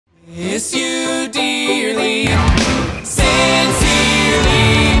Miss you dearly,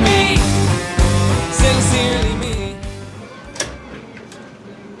 sincerely me, sincerely me.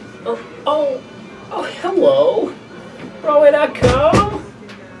 Oh, hello, Broadway.com.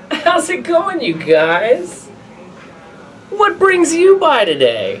 How's it going, you guys? What brings you by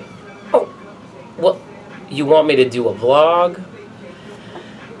today? Oh, well, you want me to do a vlog?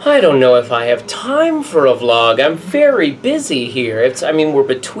 I don't know if I have time for a vlog. I'm very busy here. I mean, we're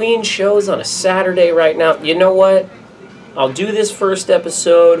between shows on a Saturday right now. You know what? I'll do this first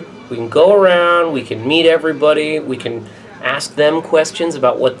episode. We can go around. We can meet everybody. We can ask them questions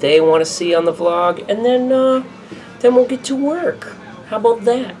about what they want to see on the vlog. And then we'll get to work. How about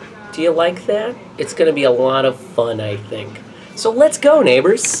that? Do you like that? It's going to be a lot of fun, I think. So let's go,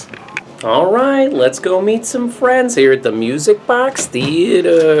 neighbors. All right, let's go meet some friends here at the Music Box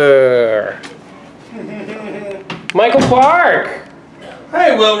Theater. Michael Park.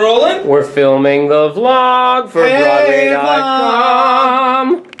 Hey, Will Roland. We're filming the vlog for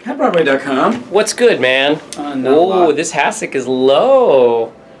Broadway.com. Hi, Broadway.com. What's good, man? Oh, this hassock is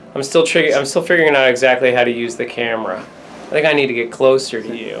low. I'm still figuring out exactly how to use the camera. I think I need to get closer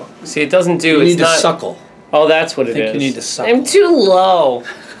to you. See, it doesn't do. You need to suckle. Oh, that's what it is. I think you need to suckle. I'm too low.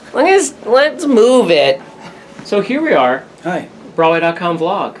 Let's move it. So here we are. Hi. Broadway.com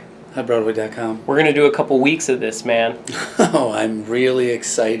vlog. Hi, Broadway.com. We're going to do a couple weeks of this, man. Oh, I'm really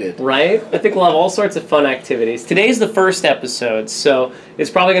excited. Right? I think we'll have all sorts of fun activities. Today's the first episode, so it's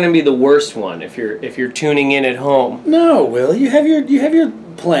probably going to be the worst one if you're tuning in at home. No, Will, you have your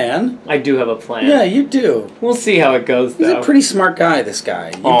plan. I do have a plan. Yeah, you do. We'll see how it goes, though. He's a pretty smart guy, this guy.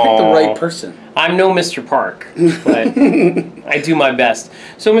 You picked the right person. I'm no Mr. Park, but I do my best.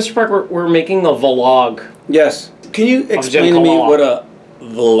 So, Mr. Park, we're making a vlog. Yes. Can you explain to me what a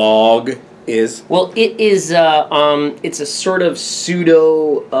vlog is? Well, it is. It's a sort of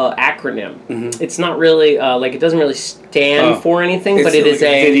pseudo acronym. Mm-hmm. It's not really like it doesn't really stand for anything, but it is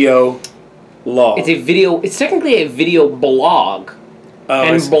a video log. It's a video. It's technically a video blog.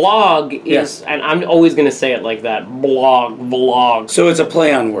 And blog is, and I'm always going to say it like that, blog. So it's a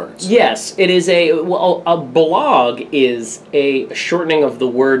play on words. Yes, it is a blog is a shortening of the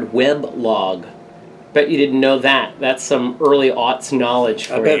word weblog. Bet you didn't know that. That's some early aughts knowledge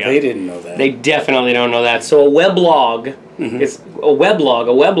for you. I bet they didn't know that. They definitely don't know that. So a weblog is a weblog,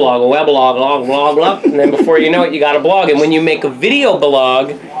 and then before you know it, you got a blog. And when you make a video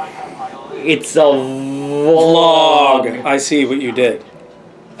blog, it's a vlog. I see what you did.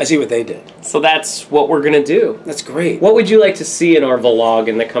 I see what they did. So that's what we're going to do. That's great. What would you like to see in our vlog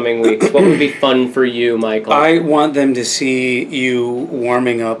in the coming weeks? What would be fun for you, Michael? I want them to see you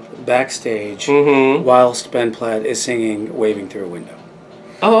warming up backstage whilst Ben Platt is singing "Waving Through a Window."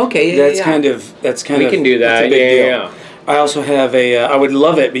 Oh, okay. That's kind of. We can do that. That's a big deal. I also have I would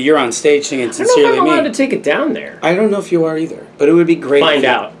love it, but you're on stage singing "Sincerely Me." I don't know if I'm allowed to take it down there. I don't know if you are either, but it would be great. Find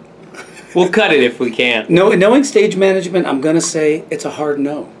out. We'll cut it if we can. Knowing stage management, I'm going to say it's a hard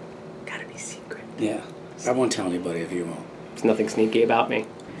no. Gotta be secret. Yeah. I won't tell anybody if you won't. There's nothing sneaky about me.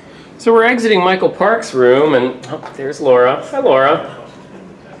 So we're exiting Michael Park's room, and there's Laura. Hi, Laura.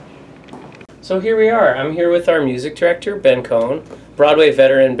 So here we are. I'm here with our music director, Ben Cohn, Broadway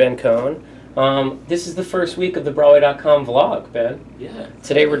veteran Ben Cohn. This is the first week of the Broadway.com vlog, Ben. Yeah.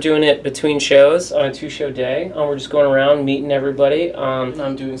 Today we're doing it between shows on a 2-show day. We're just going around meeting everybody.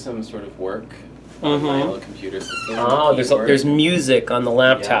 I'm doing some sort of work on my old computer system. Oh, there's music on the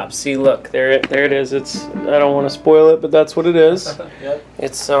laptop. Yeah. See, look, there it is. It's, I don't want to spoil it, but that's what it is. Yep.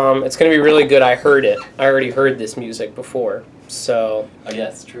 It's going to be really good. I heard it. I already heard this music before. So. Oh yeah,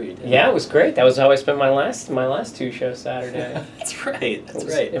 it's true. Yeah, it was great. That was how I spent my last 2-show Saturday. That's right. That's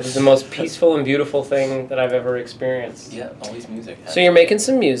right. It was the most peaceful and beautiful thing that I've ever experienced. Yeah, always music. So you're making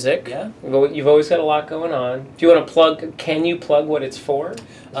some music. Yeah. You've always got a lot going on. Do you want to plug? Can you plug what it's for?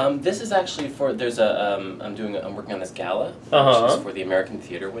 This is actually for. There's a. I'm working on this gala, which is for the American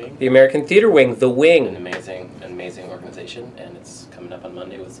Theater Wing. The American Theater Wing, the Wing. An amazing organization, and it's coming up on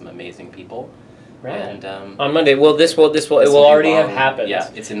Monday with some amazing people. Right. And on Monday, it will already have happened. Yeah,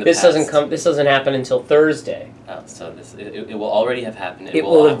 it's in the past. past. This doesn't happen until Thursday. So it will already have happened. It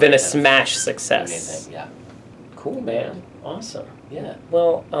will have been a smash success. Amazing. Yeah. Cool, man. Awesome. Yeah.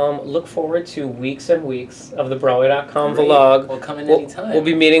 Well, look forward to weeks and weeks of the Broadway.com vlog. We'll come in anytime. We'll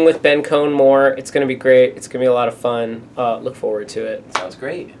be meeting with Ben Cohn more. It's going to be great. It's going to be a lot of fun. Look forward to it. Sounds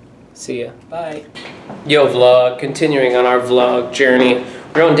great. See ya. Bye. Yo, vlog. Continuing on our vlog journey.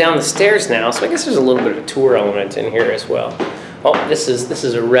 We're going down the stairs now, so I guess there's a little bit of a tour element in here as well. Oh, this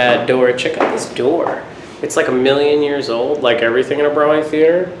is a rad door. Check out this door. It's like 1,000,000 years old, like everything in a Broadway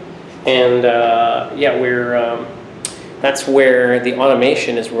theater. And yeah, That's where the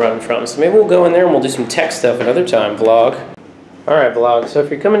automation is run from. So maybe we'll go in there and we'll do some tech stuff another time, vlog. Alright, vlog, so if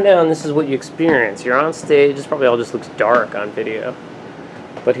you're coming down, this is what you experience. You're on stage, this probably all just looks dark on video.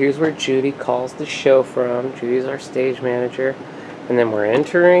 But here's where Judy calls the show from. Judy's our stage manager. And then we're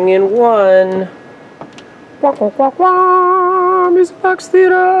entering in one. Quack, quack, quack, quack, Music Box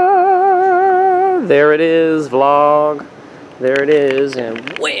Theater. There it is, vlog. There it is,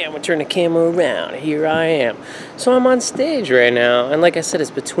 and wham, we turn the camera around. Here I am. So I'm on stage right now, and like I said, it's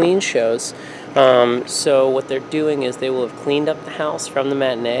between shows. So what they're doing is they will have cleaned up the house from the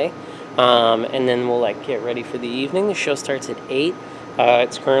matinee, and then we'll like get ready for the evening. The show starts at 8.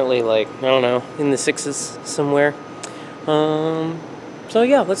 It's currently like, I don't know, in the 6s somewhere. So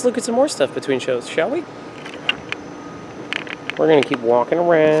yeah, let's look at some more stuff between shows, shall we? We're gonna keep walking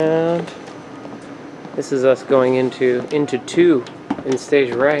around. This is us going into 2 in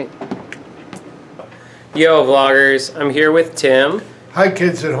stage right. Yo, vloggers, I'm here with Tim. Hi,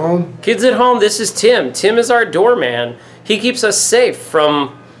 kids at home. Kids at home, this is Tim. Tim is our doorman. He keeps us safe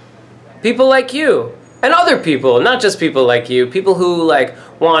from people like you and other people, not just people like you, people who like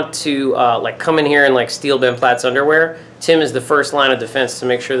want to like come in here and like steal Ben Platt's underwear. Tim is the first line of defense to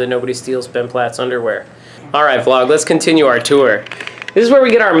make sure that nobody steals Ben Platt's underwear. All right, vlog, let's continue our tour. This is where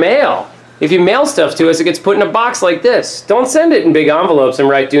we get our mail. If you mail stuff to us, it gets put in a box like this. Don't send it in big envelopes and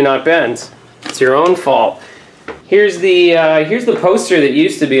write "Do Not Bend." It's your own fault. Here's the poster that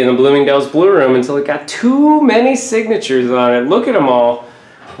used to be in the Bloomingdale's Blue Room until it got too many signatures on it. Look at them all.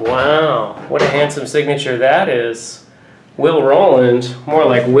 Wow, what a handsome signature that is. Will Roland, more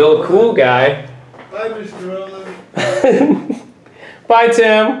like Will Cool Guy. Bye, Mr. Roland. Bye,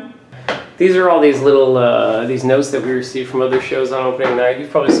 Tim. These are all these little these notes that we received from other shows on opening night.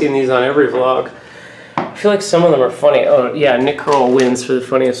 You've probably seen these on every vlog. I feel like some of them are funny. Oh yeah, Nick Kroll wins for the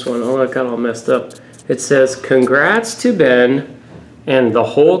funniest one. Oh, it got all messed up. It says, "Congrats to Ben and the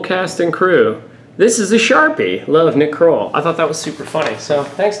whole cast and crew. This is a Sharpie. Love, Nick Kroll." I thought that was super funny. So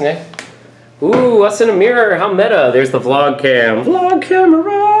thanks, Nick. Ooh, us in a mirror. How meta. There's the vlog cam. Vlog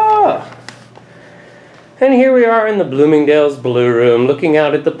camera. And here we are in the Bloomingdale's Blue Room, looking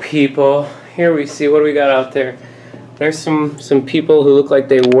out at the people. Here we see, what do we got out there? There's some people who look like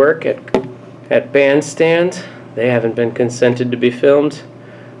they work at Bandstand. They haven't been consented to be filmed,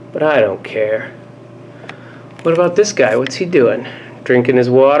 but I don't care. What about this guy? What's he doing? Drinking his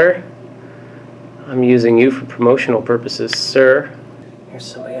water? I'm using you for promotional purposes, sir. There's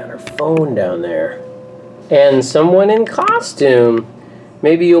somebody on her phone down there. And someone in costume.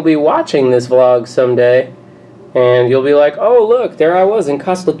 Maybe you'll be watching this vlog someday, and you'll be like, oh, look, there I was in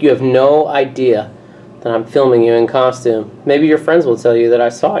costume. Look, you have no idea that I'm filming you in costume. Maybe your friends will tell you that I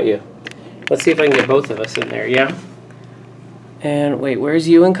saw you. Let's see if I can get both of us in there, yeah? And wait, where's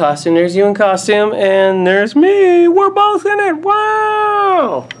you in costume? There's you in costume, and there's me. We're both in it.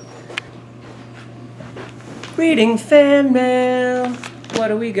 Wow! Reading fan mail. What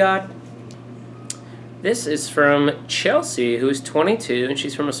do we got? This is from Chelsea, who's 22, and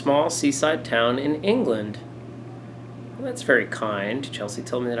she's from a small seaside town in England. Well, that's very kind. Chelsea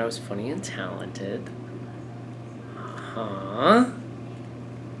told me that I was funny and talented. Uh-huh.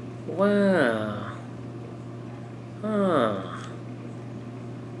 Wow. Huh.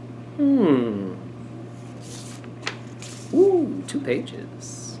 Ooh, 2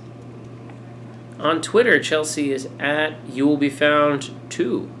 pages. On Twitter, Chelsea is at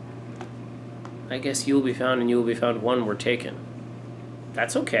YouWillBeFound2. I guess You Will Be Found and You Will Be Found 1 were taken.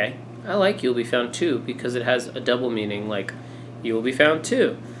 That's okay. I like You Will Be Found 2 because it has a double meaning, like You Will Be Found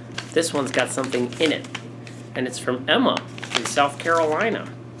 2. This one's got something in it, and it's from Emma in South Carolina.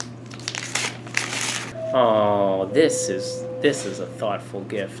 Oh, this is a thoughtful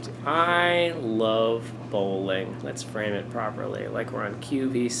gift. I love bowling. Let's frame it properly, like we're on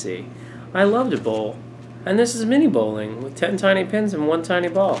QVC. I love to bowl. And this is mini bowling with 10 tiny pins and 1 tiny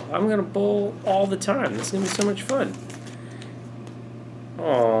ball. I'm going to bowl all the time. This is going to be so much fun.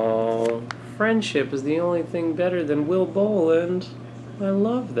 Aww, friendship is the only thing better than Will Boland. I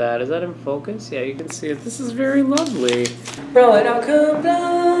love that. Is that in focus? Yeah, you can see it. This is very lovely. Roll it out, come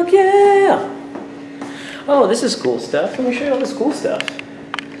vlog, yeah! Oh, this is cool stuff. Let me show you all this cool stuff.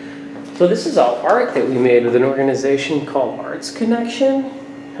 So this is all art that we made with an organization called Arts Connection.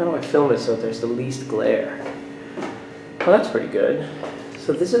 How do I film this so there's the least glare? Well, that's pretty good.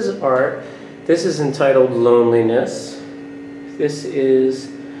 So this is art. This is entitled Loneliness. This is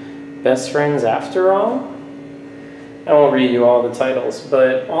Best Friends After All. I won't read you all the titles,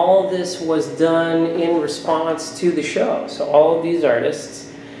 but all this was done in response to the show. So all of these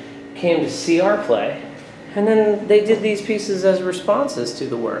artists came to see our play, and then they did these pieces as responses to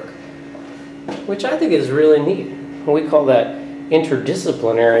the work, which I think is really neat. We call that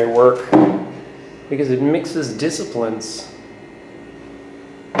interdisciplinary work because it mixes disciplines.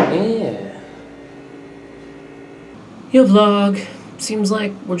 Yeah. Yo, vlog. Seems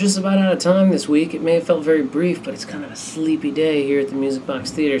like we're just about out of time this week. It may have felt very brief, but it's kind of a sleepy day here at the Music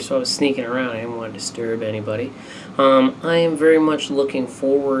Box Theater, so I was sneaking around. I didn't want to disturb anybody. I am very much looking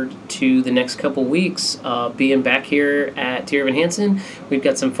forward to the next couple weeks being back here at Theater EVAN HANSEN. We've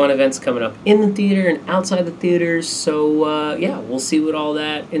got some fun events coming up in the theater and outside the theaters, so yeah, we'll see what all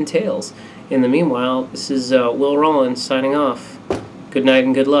that entails. In the meanwhile, this is Will Roland signing off. Good night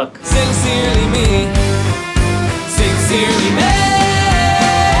and good luck. Sincerely me. Sincerely me.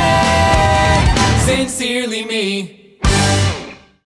 Sincerely me.